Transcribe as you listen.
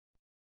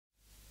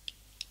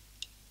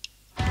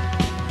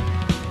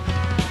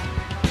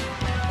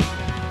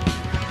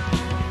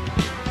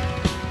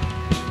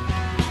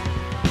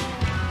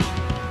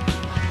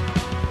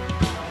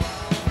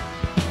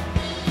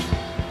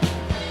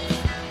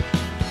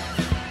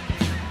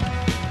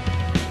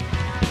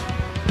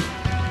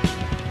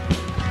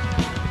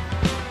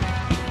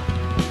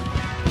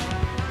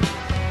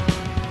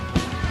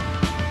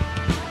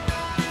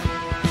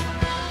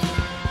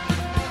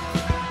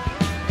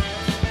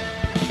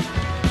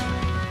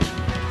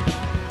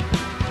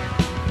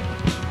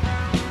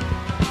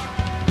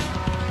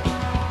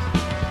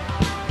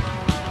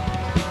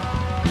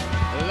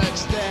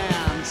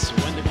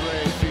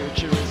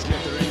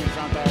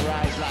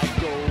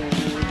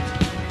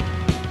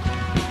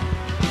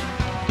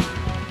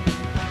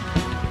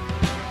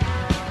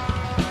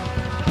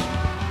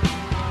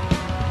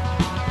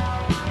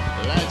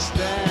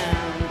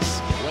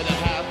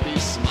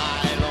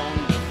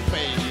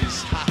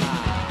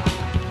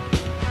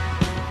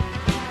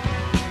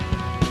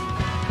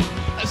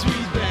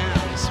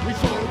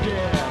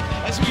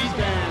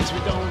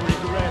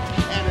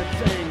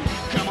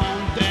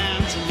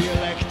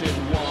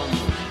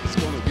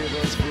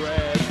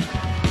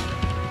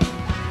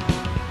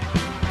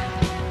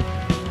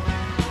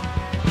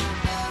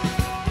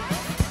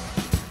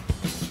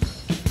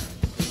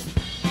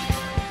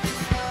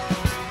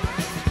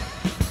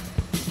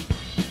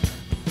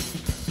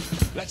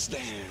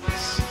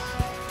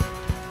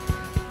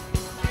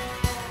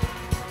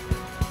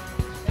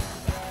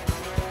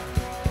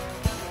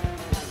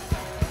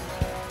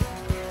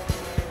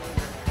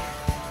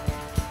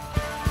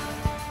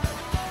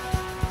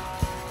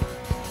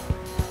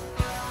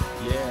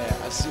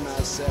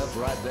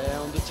right there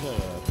on the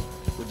top.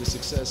 With a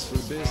successful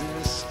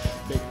business,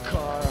 big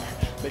car,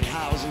 big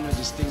house in a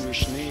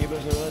distinguished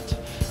neighborhood,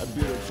 a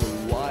beautiful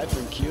wife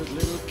and cute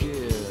little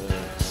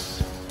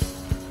kids.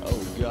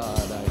 Oh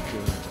God, I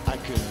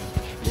could,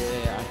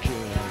 yeah I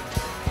could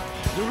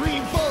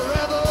dream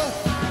forever.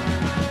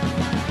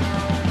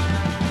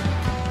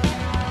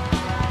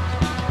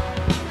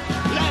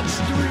 Let's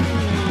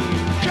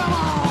dream, come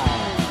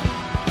on.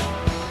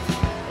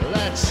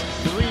 Let's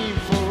dream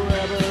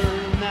forever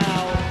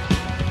now.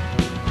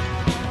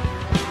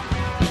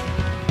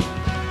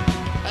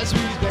 As we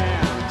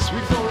dance, we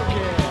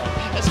forget.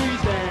 As we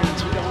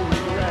dance, we don't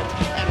regret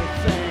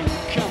anything.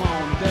 Come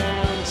on,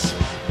 dance,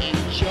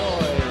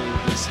 enjoy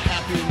these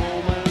happy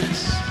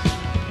moments.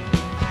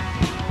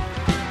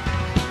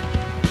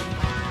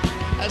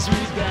 As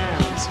we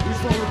dance, we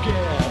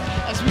forget.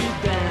 As we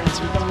dance,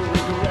 we don't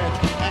regret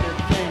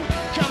anything.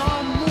 Come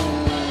on,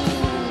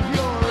 move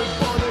your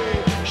body,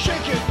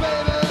 shake it,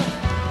 baby.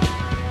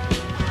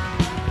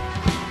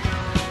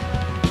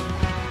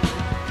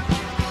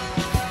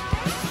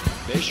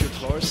 They shoot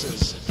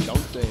horses,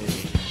 don't they?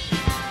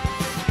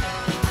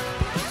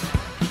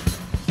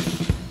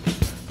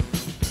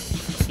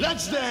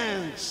 Let's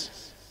dance!